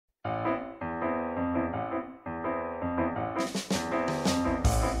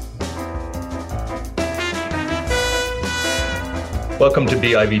Welcome to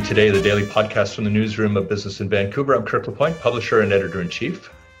BIV Today, the daily podcast from the newsroom of Business in Vancouver. I'm Kirk LaPointe, publisher and editor-in-chief.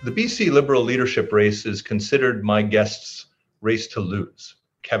 The BC Liberal leadership race is considered my guest's race to lose.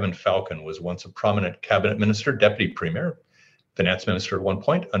 Kevin Falcon was once a prominent cabinet minister, deputy premier, finance minister at one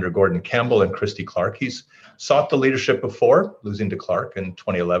point under Gordon Campbell and Christy Clark. He's sought the leadership before, losing to Clark in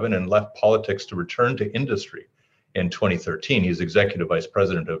 2011, and left politics to return to industry in 2013. He's executive vice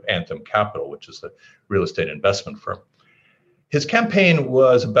president of Anthem Capital, which is a real estate investment firm. His campaign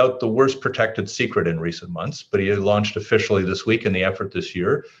was about the worst protected secret in recent months, but he launched officially this week in the effort this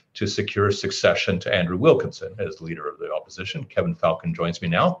year to secure succession to Andrew Wilkinson as leader of the opposition. Kevin Falcon joins me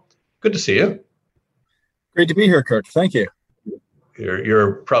now. Good to see you. Great to be here, Kirk. Thank you.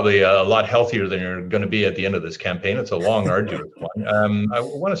 You're probably a lot healthier than you're going to be at the end of this campaign. It's a long, arduous one. I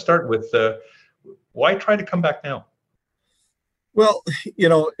want to start with why try to come back now? Well,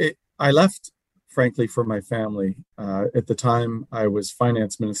 I left, frankly, for my family. At the time, I was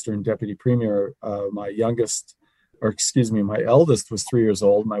finance minister and deputy premier. My eldest was 3 years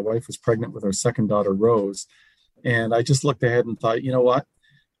old. My wife was pregnant with our second daughter, Rose. And I just looked ahead and thought, you know what?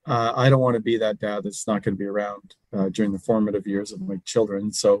 I don't want to be that dad that's not going to be around during the formative years of my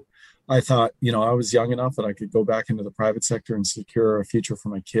children. So I thought, I was young enough that I could go back into the private sector and secure a future for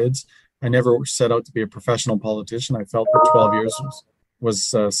my kids. I never set out to be a professional politician. I felt that 12 years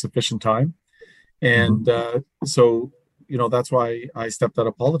was sufficient time. And so that's why I stepped out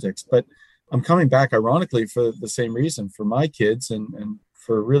of politics. But I'm coming back, ironically, for the same reason, for my kids and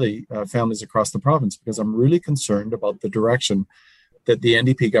for really families across the province, because I'm really concerned about the direction that the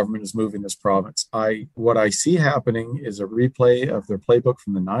NDP government is moving this province. What I see happening is a replay of their playbook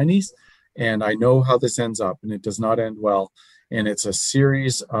from the 90s, and I know how this ends up, and it does not end well. And it's a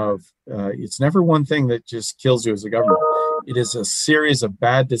series of, it's never one thing that just kills you as a government. It is a series of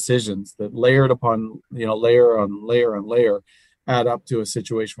bad decisions that layered upon, layer on layer on layer, add up to a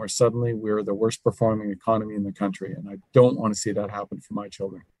situation where suddenly we're the worst performing economy in the country. And I don't want to see that happen for my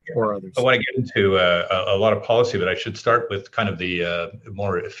children or others. I want to get into a lot of policy, but I should start with kind of the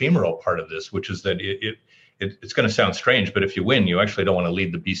more ephemeral part of this, which is that it's going to sound strange, but if you win, you actually don't want to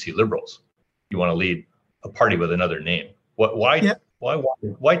lead the BC Liberals. You want to lead a party with another name.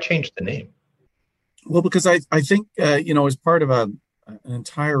 Why change the name? Well, because I think, as part of an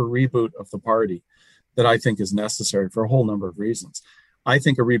entire reboot of the party that I think is necessary for a whole number of reasons, I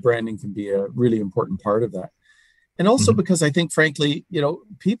think a rebranding can be a really important part of that. And also because I think, frankly,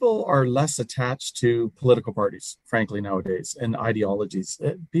 people are less attached to political parties, frankly, nowadays, and ideologies.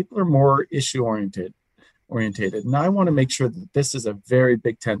 People are more issue oriented. And I want to make sure that this is a very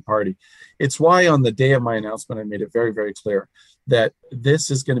big tent party. It's why on the day of my announcement, I made it very, very clear that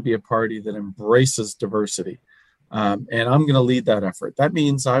this is going to be a party that embraces diversity. And I'm going to lead that effort. That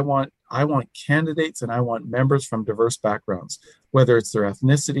means I want candidates and I want members from diverse backgrounds, whether it's their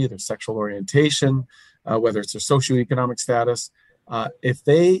ethnicity, their sexual orientation, whether it's their socioeconomic status. If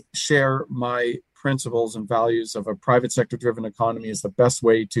they share my principles and values of a private sector driven economy is the best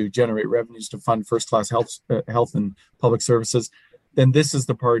way to generate revenues to fund first-class health and public services, then this is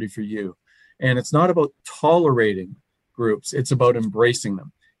the party for you. And it's not about tolerating groups, it's about embracing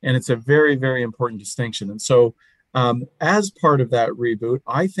them. And it's a very, very important distinction. And so as part of that reboot,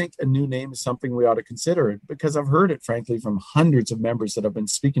 I think a new name is something we ought to consider, because I've heard it, frankly, from hundreds of members that I've been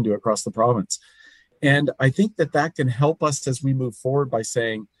speaking to across the province. And I think that can help us as we move forward by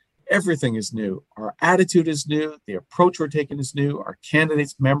saying, everything is new. Our attitude is new. The approach we're taking is new. Our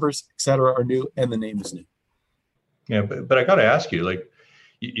candidates, members, et cetera, are new, and the name is new. Yeah, but I got to ask you, like,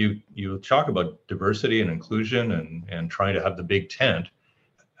 you talk about diversity and inclusion and trying to have the big tent.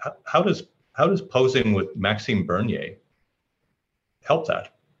 How does posing with Maxime Bernier help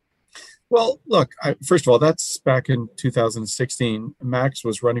that? Well, look, first of all, that's back in 2016. Max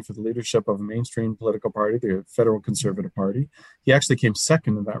was running for the leadership of a mainstream political party, the Federal Conservative Party. He actually came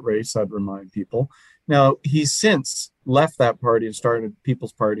second in that race, I'd remind people. Now, he's since left that party and started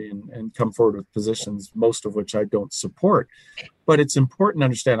People's Party and come forward with positions, most of which I don't support. But it's important to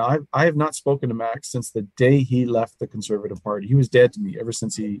understand, I have not spoken to Max since the day he left the Conservative Party. He was dead to me ever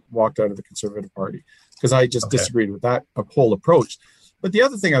since he walked out of the Conservative Party, because I just disagreed with that whole approach. But the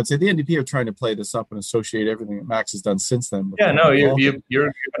other thing I would say, the NDP are trying to play this up and associate everything that Max has done since then. Yeah, no, you're going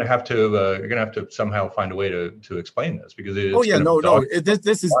to have to somehow find a way to explain this, because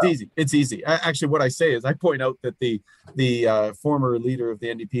this is easy. It's easy. Actually, what I say is I point out that the former leader of the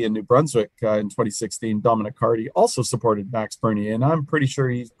NDP in New Brunswick in 2016, Dominic Carty, also supported Max Bernier, and I'm pretty sure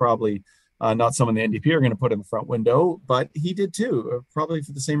he's probably Not someone the NDP are going to put in the front window, but he did too, probably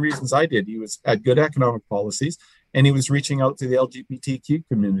for the same reasons I did. He was had good economic policies, and he was reaching out to the LGBTQ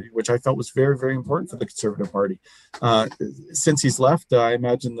community, which I felt was very, very important for the Conservative Party. Since he's left, I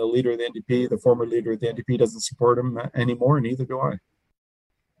imagine the leader of the NDP, the former leader of the NDP, doesn't support him anymore, and neither do I.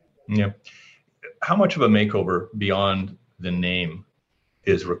 Yeah. How much of a makeover beyond the name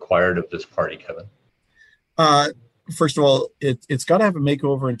is required of this party, Kevin? First of all, it's got to have a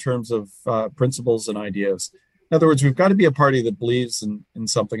makeover in terms of principles and ideas. In other words, we've got to be a party that believes in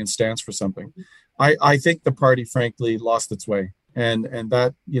something and stands for something. I think the party, frankly, lost its way, and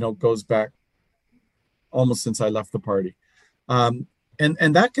that goes back almost since I left the party, and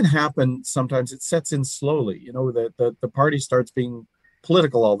that can happen sometimes. It sets in slowly. The party starts being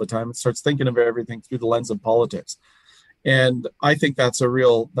political all the time. It starts thinking of everything through the lens of politics, and I think that's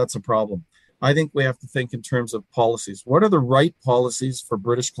a problem. I think we have to think in terms of policies. What are the right policies for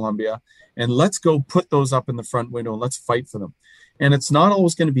British Columbia? And let's go put those up in the front window and let's fight for them. And it's not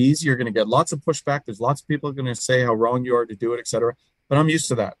always going to be easy. You're going to get lots of pushback. There's lots of people going to say how wrong you are to do it, et cetera. But I'm used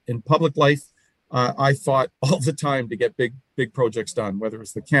to that. In public life, I fought all the time to get big projects done, whether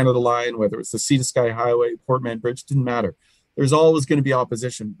it's the Canada Line, whether it's the Sea to Sky Highway, Port Mann Bridge, didn't matter. There's always going to be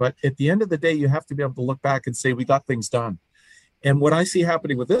opposition. But at the end of the day, you have to be able to look back and say, we got things done. And what I see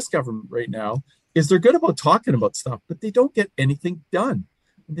happening with this government right now is they're good about talking about stuff, but they don't get anything done.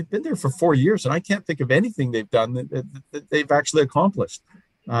 And they've been there for 4 years, and I can't think of anything they've done that they've actually accomplished,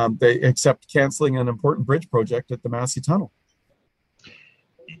 except canceling an important bridge project at the Massey Tunnel.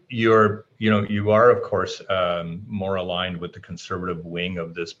 You are, of course, more aligned with the Conservative wing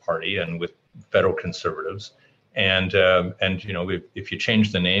of this party and with federal Conservatives. And if you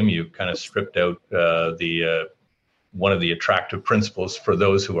change the name, you've kind of stripped out one of the attractive principles for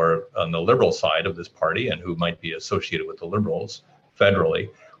those who are on the Liberal side of this party and who might be associated with the Liberals federally.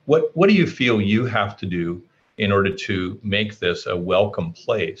 What do you feel you have to do in order to make this a welcome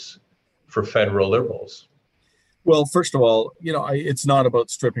place for federal Liberals? Well, first of all, it's not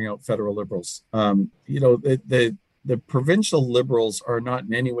about stripping out federal Liberals. The provincial Liberals are not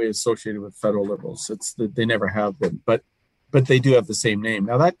in any way associated with federal Liberals. It's that they never have been, but they do have the same name.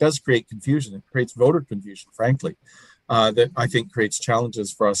 Now, that does create confusion. It creates voter confusion, frankly, that I think creates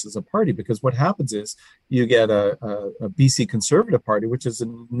challenges for us as a party, because what happens is you get a BC Conservative Party, which is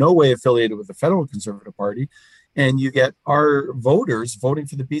in no way affiliated with the federal Conservative Party, and you get our voters voting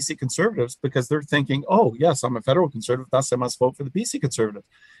for the BC Conservatives because they're thinking, oh, yes, I'm a federal Conservative, thus I must vote for the BC Conservative.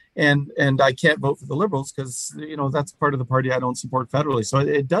 And I can't vote for the Liberals because, that's part of the party I don't support federally. So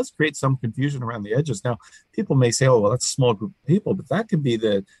it does create some confusion around the edges. Now, people may say, oh, well, that's a small group of people, but that can be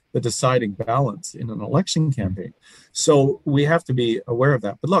the deciding balance in an election campaign. So we have to be aware of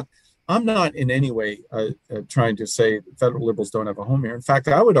that. But look, I'm not in any way trying to say federal Liberals don't have a home here. In fact,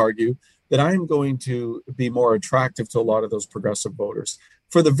 I would argue that I am going to be more attractive to a lot of those progressive voters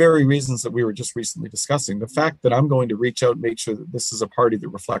for the very reasons that we were just recently discussing. The fact that I'm going to reach out and make sure that this is a party that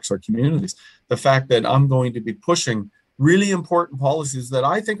reflects our communities. The fact that I'm going to be pushing really important policies that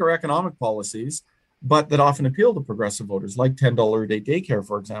I think are economic policies, but that often appeal to progressive voters, like $10 a day daycare,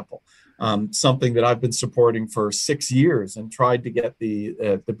 for example. Something that I've been supporting for 6 years and tried to get the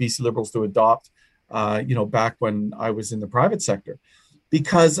BC Liberals to adopt, back when I was in the private sector.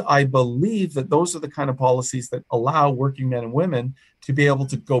 Because I believe that those are the kind of policies that allow working men and women to be able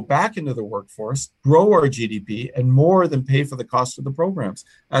to go back into the workforce, grow our GDP, and more than pay for the cost of the programs,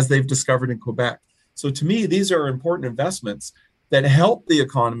 as they've discovered in Quebec. So to me, these are important investments that help the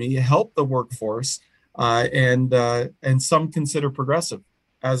economy, help the workforce, and some consider progressive,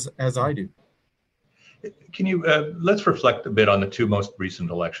 as I do. Can you let's reflect a bit on the two most recent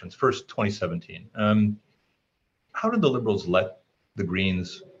elections. First, 2017. How did the Liberals let the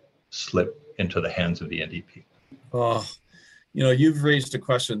Greens slip into the hands of the NDP? Oh, you've raised a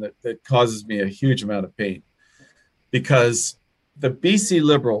question that causes me a huge amount of pain, because the BC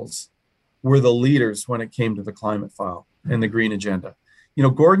Liberals were the leaders when it came to the climate file and the green agenda.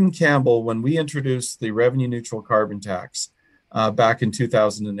 Gordon Campbell, when we introduced the revenue neutral carbon tax back in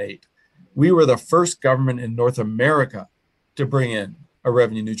 2008, we were the first government in North America to bring in a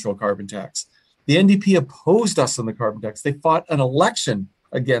revenue neutral carbon tax. The NDP opposed us on the carbon tax. They fought an election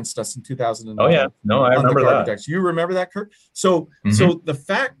against us in 2009. Oh yeah, no, I remember that. Tax. You remember that, Kurt? So the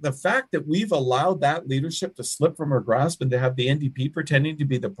fact that we've allowed that leadership to slip from our grasp and to have the NDP pretending to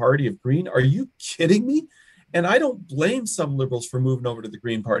be the party of green, are you kidding me? And I don't blame some Liberals for moving over to the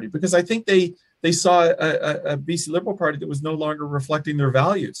Green Party, because I think they saw a BC Liberal Party that was no longer reflecting their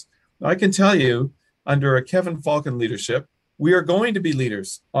values. Now, I can tell you, under a Kevin Falcon leadership, we are going to be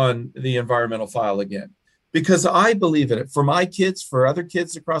leaders on the environmental file again. because I believe in it for my kids, for other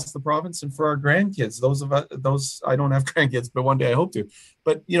kids across the province, and for our grandkids. Those I don't have grandkids, but one day I hope to.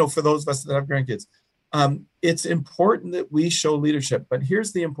 But for those of us that have grandkids, it's important that we show leadership. But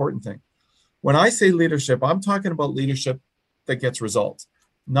here's the important thing: when I say leadership, I'm talking about leadership that gets results,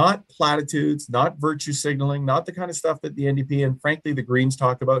 not platitudes, not virtue signaling, not the kind of stuff that the NDP and frankly the Greens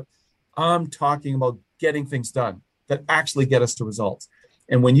talk about. I'm talking about getting things done that actually get us to results.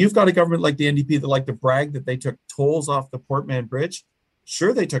 And when you've got a government like the NDP that like to brag that they took tolls off the Port Mann Bridge,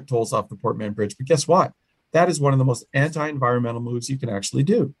 sure, they took tolls off the Port Mann Bridge, but guess what? That is one of the most anti-environmental moves you can actually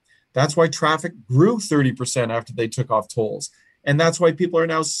do. That's why traffic grew 30% after they took off tolls. And that's why people are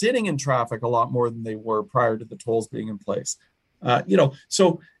now sitting in traffic a lot more than they were prior to the tolls being in place.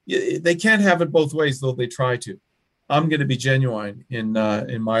 So they can't have it both ways, though they try to. I'm going to be genuine in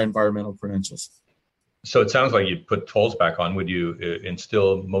my environmental credentials. So it sounds like you'd put tolls back on. Would you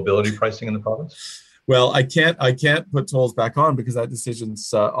instill mobility pricing in the province? Well, I can't put tolls back on because that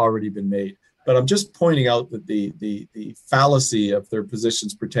decision's already been made. But I'm just pointing out that the fallacy of their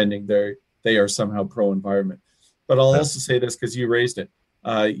positions pretending they are somehow pro-environment. But I'll also say this because you raised it.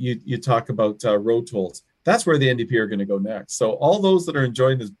 You talk about road tolls. That's where the NDP are going to go next. So all those that are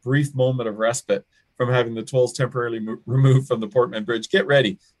enjoying this brief moment of respite from having the tolls temporarily removed from the Port Mann Bridge, get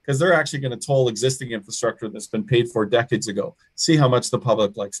ready, because they're actually going to toll existing infrastructure that's been paid for decades ago. See how much the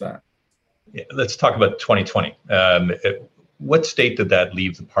public likes that. Yeah, let's talk about 2020. What state did that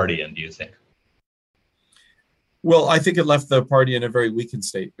leave the party in, do you think? Well, I think it left the party in a very weakened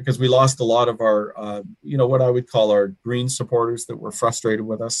state because we lost a lot of our, what I would call our Green supporters that were frustrated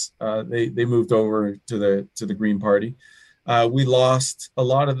with us. They moved over to the Green Party. We lost a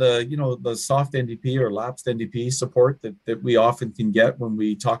lot of the soft NDP or lapsed NDP support that we often can get when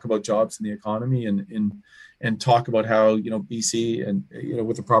we talk about jobs in the economy and talk about how BC and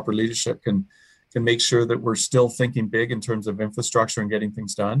with the proper leadership can make sure that we're still thinking big in terms of infrastructure and getting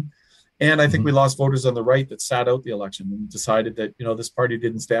things done. And I think we lost voters on the right that sat out the election and decided that this party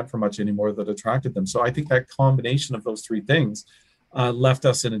didn't stand for much anymore that attracted them. So I think that combination of those three things left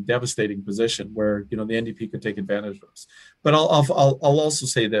us in a devastating position where the NDP could take advantage of us. But I'll also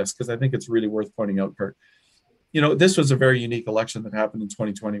say this because I think it's really worth pointing out, Kurt. This was a very unique election that happened in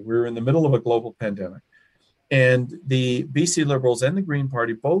 2020. We were in the middle of a global pandemic, and the BC Liberals and the Green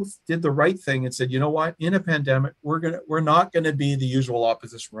Party both did the right thing and said, you know what, in a pandemic, we're not going to be the usual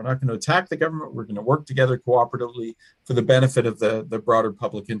opposition. We're not going to attack the government. We're going to work together cooperatively for the benefit of the broader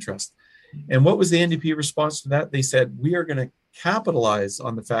public interest. And what was the NDP response to that? They said, we are going to capitalize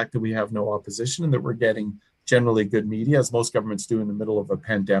on the fact that we have no opposition and that we're getting generally good media, as most governments do in the middle of a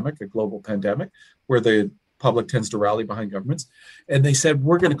pandemic, a global pandemic, where the public tends to rally behind governments. And they said,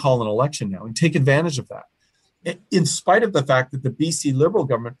 we're going to call an election now and take advantage of that. In spite of the fact that the BC Liberal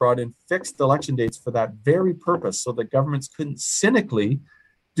government brought in fixed election dates for that very purpose, so that governments couldn't cynically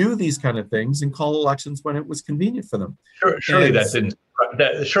do these kind of things and call elections when it was convenient for them. Surely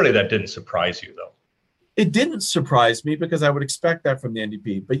that didn't surprise you, though. It didn't surprise me because I would expect that from the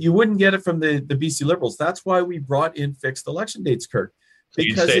NDP, but you wouldn't get it from the BC Liberals. That's why we brought in fixed election dates, Kurt.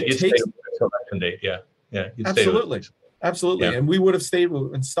 Because it takes election date, yeah. Absolutely. Yeah. And we would have stayed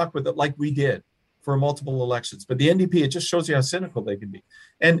and stuck with it like we did for multiple elections. But the NDP, it just shows you how cynical they can be.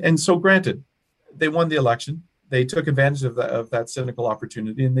 And so granted, they won the election. They took advantage of that cynical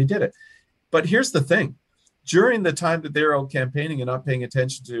opportunity and they did it. But here's the thing. During the time that they're out campaigning and not paying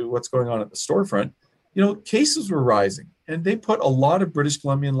attention to what's going on at the storefront, cases were rising and they put a lot of British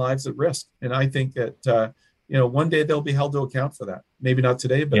Columbian lives at risk. And I think that, one day they'll be held to account for that. Maybe not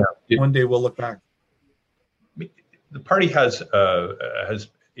today, but one day we'll look back. The party has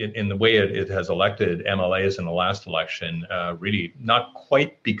in the way it has elected MLAs in the last election, really not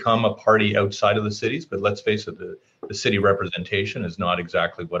quite become a party outside of the cities, but let's face it, the city representation is not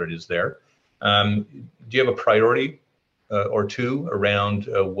exactly what it is there. Do you have a priority or two around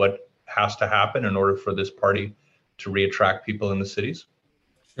what has to happen in order for this party to reattract people in the cities?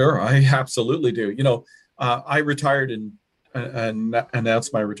 Sure, I absolutely do. I retired and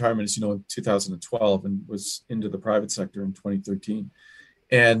announced my retirement, as in 2012, and was into the private sector in 2013.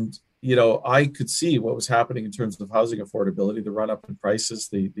 And, I could see what was happening in terms of housing affordability, the run up in prices,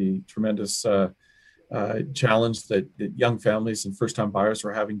 the tremendous challenge that young families and first time buyers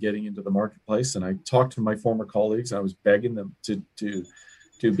were having getting into the marketplace. And I talked to my former colleagues. I was begging them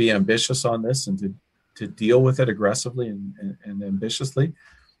to be ambitious on this and to deal with it aggressively and ambitiously.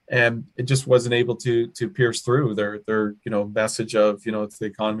 And it just wasn't able to pierce through their message of, it's the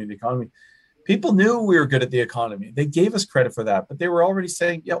economy. People knew we were good at the economy. They gave us credit for that, but they were already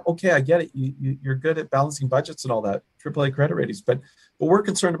saying, yeah, okay, I get it. You're good at balancing budgets and all that, AAA credit ratings, but we're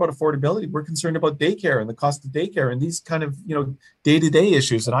concerned about affordability. We're concerned about daycare and the cost of daycare and these kind of, day-to-day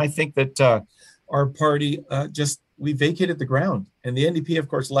issues. And I think that our party we vacated the ground. And the NDP, of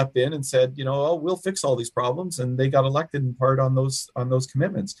course, leapt in and said, we'll fix all these problems. And they got elected in part on those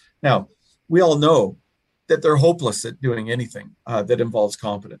commitments. Now, we all know that they're hopeless at doing anything that involves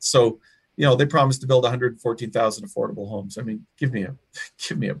competence. So, they promised to build 114,000 affordable homes. I mean, give me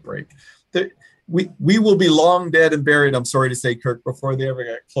a break. We will be long dead and buried, I'm sorry to say, Kirk, before they ever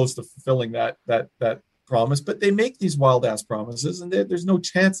get close to fulfilling that promise. But they make these wild ass promises, and there's no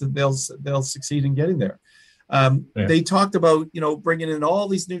chance that they'll succeed in getting there. They talked about bringing in all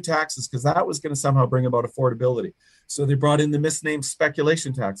these new taxes because that was going to somehow bring about affordability. So they brought in the misnamed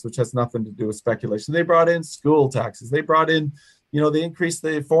speculation tax, which has nothing to do with speculation. They brought in school taxes. They brought in they increased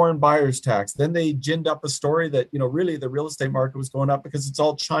the foreign buyers tax. Then they ginned up a story that, really the real estate market was going up because it's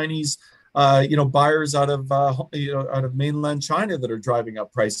all Chinese, buyers out of mainland China that are driving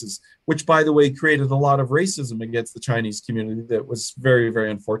up prices, which, by the way, created a lot of racism against the Chinese community. That was very, very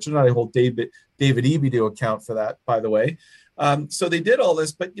unfortunate. I hold David Eby to account for that, by the way. So they did all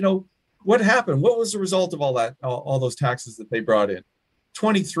this, but, what happened? What was the result of all that, all those taxes that they brought in?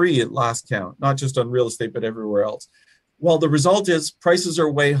 23 at last count, not just on real estate, but everywhere else. Well, the result is prices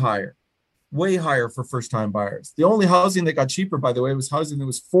are way higher for first-time buyers. The only housing that got cheaper, by the way, was housing that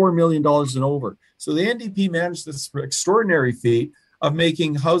was $4 million and over. So the NDP managed this extraordinary feat of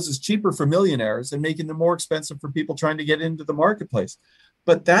making houses cheaper for millionaires and making them more expensive for people trying to get into the marketplace.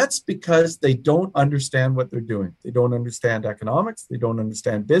 But that's because they don't understand what they're doing. They don't understand economics. They don't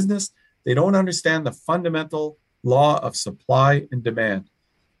understand business. They don't understand the fundamental law of supply and demand.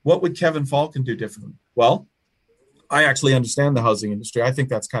 What would Kevin Falcon do differently? Well, I actually understand the housing industry. I think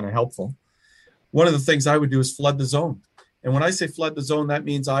that's kind of helpful. One of the things I would do is flood the zone. And when I say flood the zone, that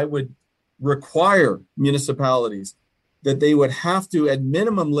means I would require municipalities that they would have to, at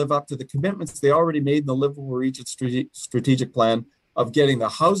minimum, live up to the commitments they already made in the Livable Regions strategic plan of getting the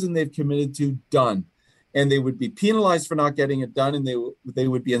housing they've committed to done. And they would be penalized for not getting it done, and they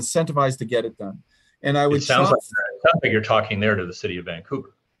would be incentivized to get it done. And I would. It sounds like you're talking there to the city of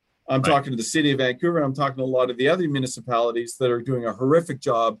Vancouver. I'm talking to the city of Vancouver, and I'm talking to a lot of the other municipalities that are doing a horrific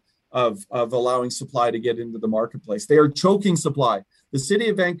job of allowing supply to get into the marketplace. They are choking supply. The city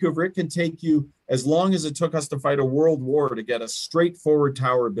of Vancouver, it can take you as long as it took us to fight a world war to get a straightforward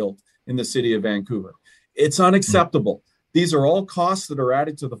tower built in the city of Vancouver. It's unacceptable. These are all costs that are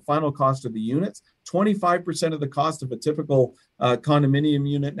added to the final cost of the units. 25% of the cost of a typical condominium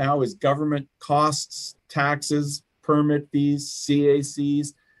unit now is government costs, taxes, permit fees,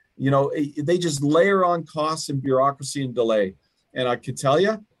 CACs. They just layer on costs and bureaucracy and delay. And I could tell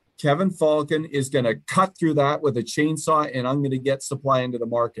you, Kevin Falcon is going to cut through that with a chainsaw, and I'm going to get supply into the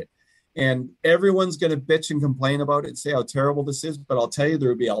market. And everyone's going to bitch and complain about it and say how terrible this is. But I'll tell you, there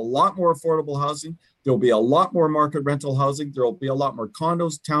will be a lot more affordable housing. There will be a lot more market rental housing. There will be a lot more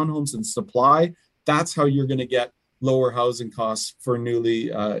condos, townhomes, and supply. That's how you're going to get lower housing costs for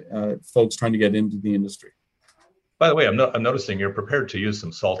newly folks trying to get into the industry. By the way, I'm noticing you're prepared to use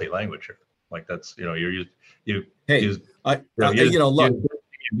some salty language here. Like that's, you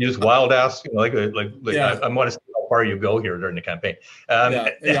use wild ass, I want to see how far you go here during the campaign.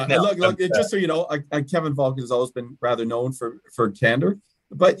 Look, just so you know, Kevin Falcon has always been rather known for candor,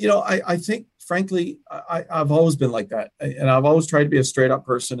 but I think, frankly, I've always been like that, and I've always tried to be a straight up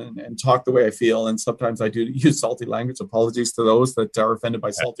person and talk the way I feel. And sometimes I do use salty language. Apologies to those that are offended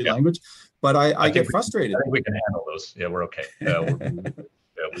by salty language, but I get frustrated. I think we can handle those. Yeah, we're okay.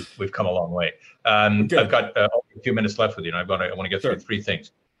 We've come a long way. I've got a few minutes left with you, and I want to get through three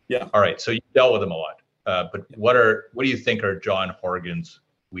things. Yeah. All right. So you dealt with them a lot, but what do you think are John Horgan's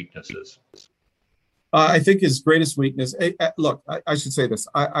weaknesses? I think his greatest weakness. Look, I should say this.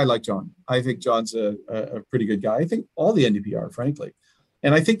 I like John. I think John's a pretty good guy. I think all the NDP are, frankly,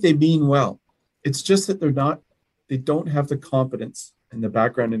 and I think they mean well. It's just that they don't have the competence and the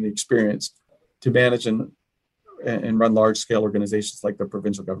background and the experience to manage and run large-scale organizations like the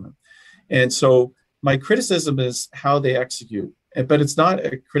provincial government. And so my criticism is how they execute. But it's not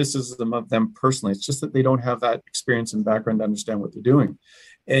a criticism of them personally. It's just that they don't have that experience and background to understand what they're doing.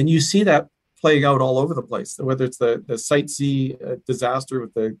 And you see that playing out all over the place, whether it's the Site C disaster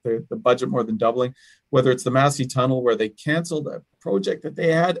with the budget more than doubling, whether it's the Massey Tunnel where they canceled a project that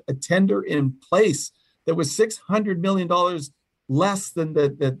they had a tender in place that was $600 million less than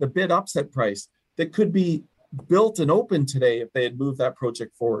the bid upset price that could be built and open today if they had moved that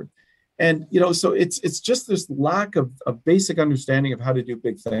project forward. And, so it's just this lack of basic understanding of how to do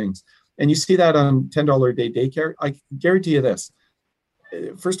big things. And you see that on $10 a day daycare. I guarantee you this.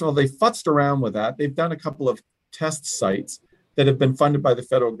 First of all, they futzed around with that. They've done a couple of test sites that have been funded by the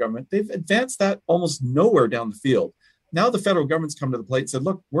federal government. They've advanced that almost nowhere down the field. Now the federal government's come to the plate and said,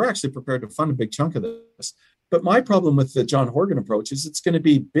 look, we're actually prepared to fund a big chunk of this. But my problem with the John Horgan approach is it's going to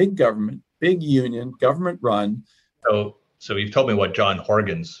be big government, big union, government run. So you've told me what John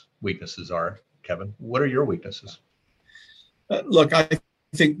Horgan's weaknesses are, Kevin. What are your weaknesses? Look, I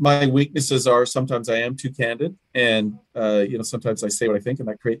think my weaknesses are sometimes I am too candid, and sometimes I say what I think, and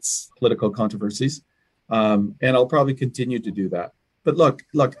that creates political controversies. And I'll probably continue to do that. But look,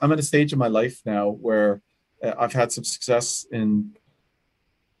 I'm at a stage in my life now where I've had some success in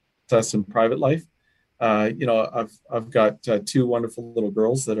private life. I've got two wonderful little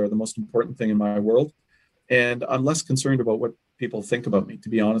girls that are the most important thing in my world, and I'm less concerned about what people think about me, to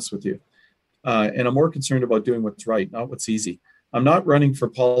be honest with you. And I'm more concerned about doing what's right, not what's easy. I'm not running for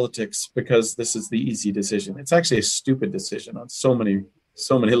politics because this is the easy decision. It's actually a stupid decision on so many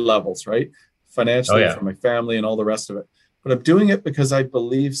levels, right? Financially, for my family and all the rest of it. But I'm doing it because I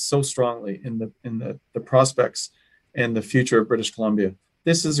believe so strongly in the prospects and the future of British Columbia.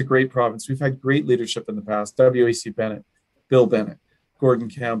 This is a great province. We've had great leadership in the past. W.A.C. Bennett, Bill Bennett, Gordon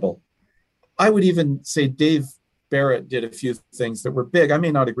Campbell. I would even say Dave Barrett did a few things that were big. I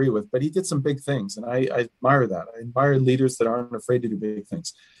may not agree with, but he did some big things. And I admire that. I admire leaders that aren't afraid to do big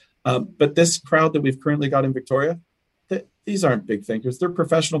things. But this crowd that we've currently got in Victoria, these aren't big thinkers. They're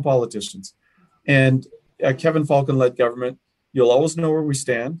professional politicians. And Kevin Falcon-led government, you'll always know where we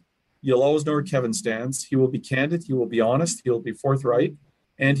stand. You'll always know where Kevin stands. He will be candid. He will be honest. He will be forthright.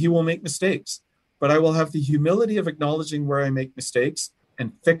 And he will make mistakes. But I will have the humility of acknowledging where I make mistakes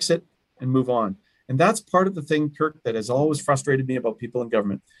and fix it and move on. And that's part of the thing, Kirk, that has always frustrated me about people in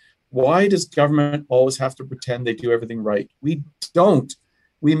government. Why does government always have to pretend they do everything right? We don't.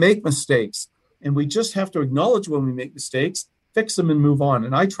 We make mistakes. And we just have to acknowledge when we make mistakes, fix them and move on.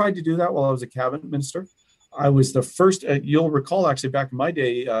 And I tried to do that while I was a cabinet minister. I was the first, you'll recall actually back in my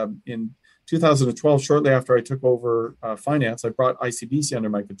day, in 2012, shortly after I took over finance, I brought ICBC under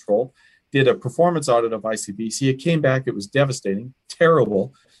my control, did a performance audit of ICBC. It came back, it was devastating,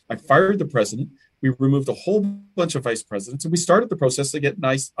 terrible. I fired the president. We removed a whole bunch of vice presidents, and we started the process to get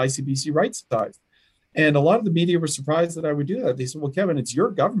nice ICBC right-sized. And a lot of the media were surprised that I would do that. They said, well, Kevin, it's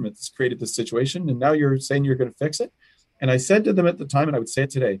your government that's created this situation, and now you're saying you're going to fix it. And I said to them at the time, and I would say it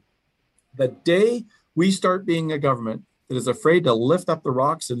today, the day we start being a government that is afraid to lift up the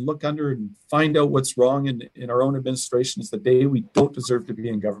rocks and look under and find out what's wrong in our own administration is the day we don't deserve to be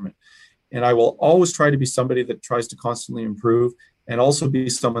in government. And I will always try to be somebody that tries to constantly improve and also be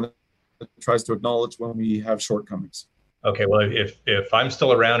someone that tries to acknowledge when we have shortcomings. Okay, well, if I'm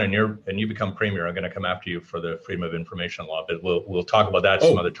still around and you become premier, I'm going to come after you for the Freedom of Information law, but we'll talk about that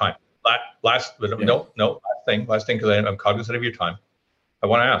some other time. Last thing, because I'm cognizant of your time. I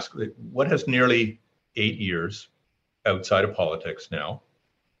want to ask, what has nearly 8 years outside of politics now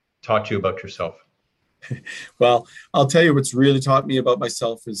taught you about yourself? Well, I'll tell you what's really taught me about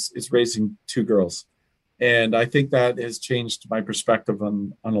myself is raising two girls. And I think that has changed my perspective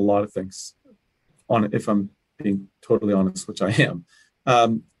on a lot of things, if I'm being totally honest, which I am.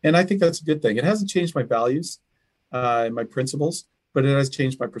 And I think that's a good thing. It hasn't changed my values, my principles, but it has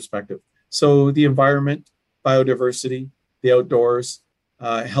changed my perspective. So the environment, biodiversity, the outdoors,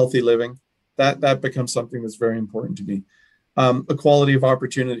 healthy living, that becomes something that's very important to me. Equality of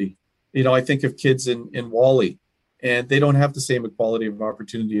opportunity. I think of kids in Wally, and they don't have the same equality of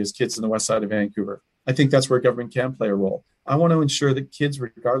opportunity as kids in the west side of Vancouver. I think that's where government can play a role. I want to ensure that kids,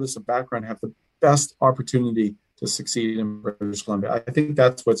 regardless of background, have the best opportunity to succeed in British Columbia. I think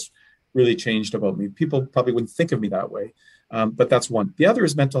that's what's really changed about me. People probably wouldn't think of me that way, but that's one. The other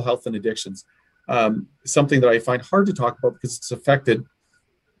is mental health and addictions, something that I find hard to talk about because it's affected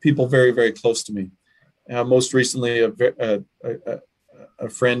people very, very close to me. Most recently, a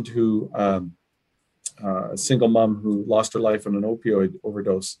friend who, a single mom who lost her life on an opioid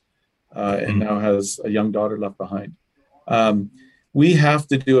overdose and now has a young daughter left behind. We have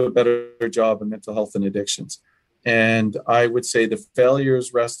to do a better job in mental health and addictions. And I would say the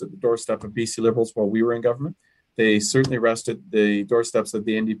failures rest at the doorstep of BC Liberals while we were in government. They certainly rest at the doorsteps of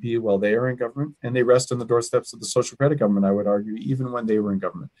the NDP while they are in government. And they rest on the doorsteps of the Social Credit government, I would argue, even when they were in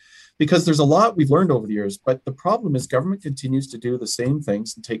government. Because there's a lot we've learned over the years. But the problem is government continues to do the same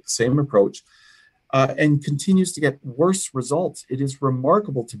things and take the same approach and continues to get worse results. It is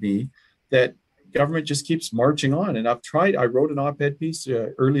remarkable to me that government just keeps marching on. And I wrote an op-ed piece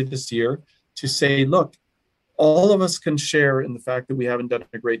early this year to say, look, all of us can share in the fact that we haven't done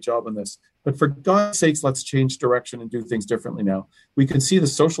a great job on this. But for God's sakes, let's change direction and do things differently now. We can see the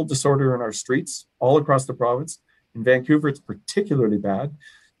social disorder in our streets all across the province. In Vancouver, it's particularly bad.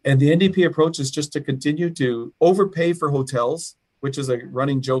 And the NDP approach is just to continue to overpay for hotels, which is a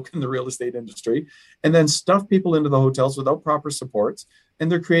running joke in the real estate industry, and then stuff people into the hotels without proper supports.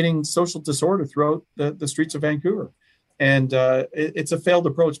 And they're creating social disorder throughout the streets of Vancouver. And it's a failed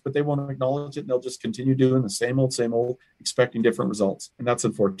approach, but they won't acknowledge it. And they'll just continue doing the same old, expecting different results. And that's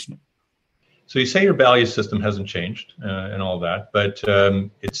unfortunate. So you say your value system hasn't changed and all that, but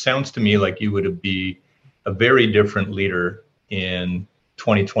it sounds to me like you would be a very different leader in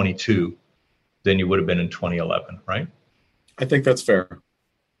 2022 than you would have been in 2011, right? I think that's fair.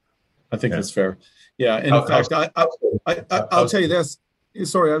 That's fair. Yeah. And in fact, I'll tell you this.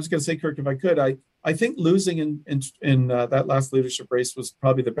 Sorry, I was going to say, Kirk, if I could, I think losing in that last leadership race was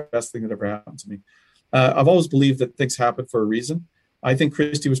probably the best thing that ever happened to me. I've always believed that things happen for a reason. I think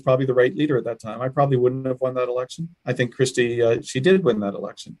Christy was probably the right leader at that time. I probably wouldn't have won that election. I think Christy, she did win that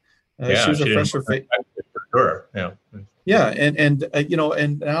election. She was a fresher face. Sure. Yeah, and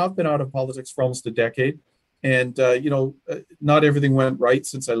now I've been out of politics for almost a decade, and not everything went right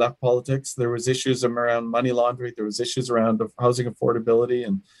since I left politics. There was issues around money laundering. There was issues around housing affordability,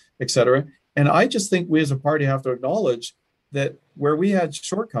 and et cetera. And I just think we as a party have to acknowledge that where we had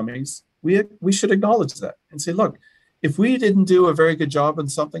shortcomings, we should acknowledge that and say, look, if we didn't do a very good job on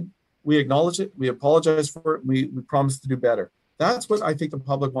something, we acknowledge it, we apologize for it, we promise to do better. That's what I think the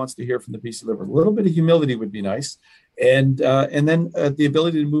public wants to hear from the BC Liberals. A little bit of humility would be nice, and then the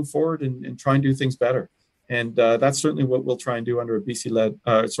ability to move forward and try and do things better. And that's certainly what we'll try and do under a BC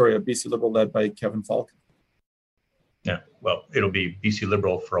Liberal led by Kevin Falcon. Yeah, well, it'll be BC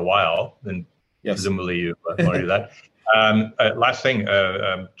Liberal for a while, then yes. Presumably you want to do that. Last thing,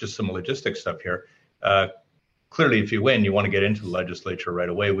 just some logistics stuff here. Clearly, if you win, you want to get into the legislature right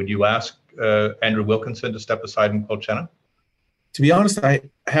away. Would you ask Andrew Wilkinson to step aside in Coachella? To be honest, I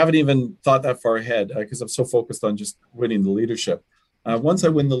haven't even thought that far ahead because I'm so focused on just winning the leadership. Once I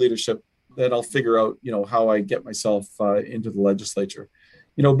win the leadership, then I'll figure out, how I get myself into the legislature.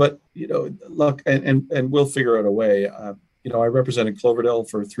 Look, and we'll figure out a way. I represented Cloverdale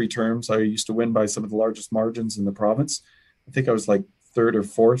for 3 terms. I used to win by some of the largest margins in the province. I think I was like 3rd or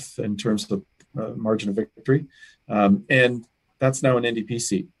 4th in terms of margin of victory. And that's now an NDP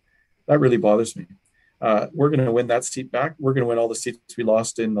seat. That really bothers me. We're going to win that seat back. We're going to win all the seats we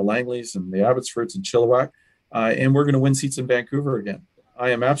lost in the Langleys and the Abbotsfords and Chilliwack. And we're going to win seats in Vancouver again. I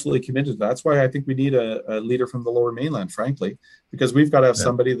am absolutely committed to that. That's why I think we need a leader from the Lower Mainland, frankly, because we've got to have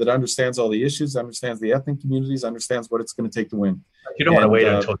somebody that understands all the issues, understands the ethnic communities, understands what it's going to take to win. You don't want to wait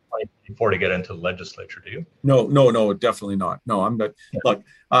until 2024 to get into the legislature, do you? No, definitely not. No, I'm not. Yeah. Look,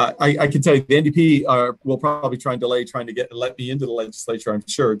 I can tell you the NDP will probably try and delay trying to let me into the legislature. I'm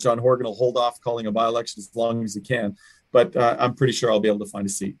sure John Horgan will hold off calling a by-election as long as he can, but I'm pretty sure I'll be able to find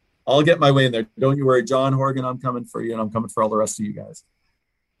a seat. I'll get my way in there. Don't you worry, John Horgan. I'm coming for you, and I'm coming for all the rest of you guys.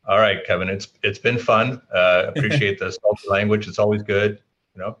 All right, Kevin, it's been fun. Appreciate the salty language. It's always good,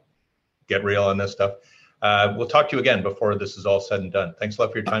 get real on this stuff. We'll talk to you again before this is all said and done. Thanks a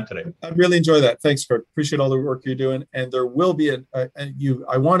lot for your time today. I really enjoy that. Thanks, Kirk. Appreciate all the work you're doing. And there will be I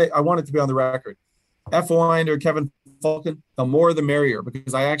want it to be on the record. FOI under Kevin Falcon, the more the merrier,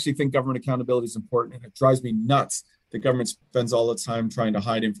 because I actually think government accountability is important, and it drives me nuts that government spends all its time trying to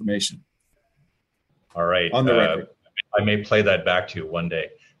hide information. All right. On the record. I may play that back to you one day.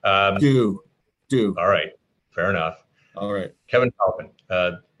 Do. All right. Fair enough. All right. Kevin Falcon,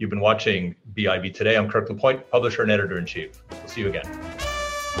 you've been watching BIB Today. I'm Kirk LaPointe, publisher and editor-in-chief. We'll see you again.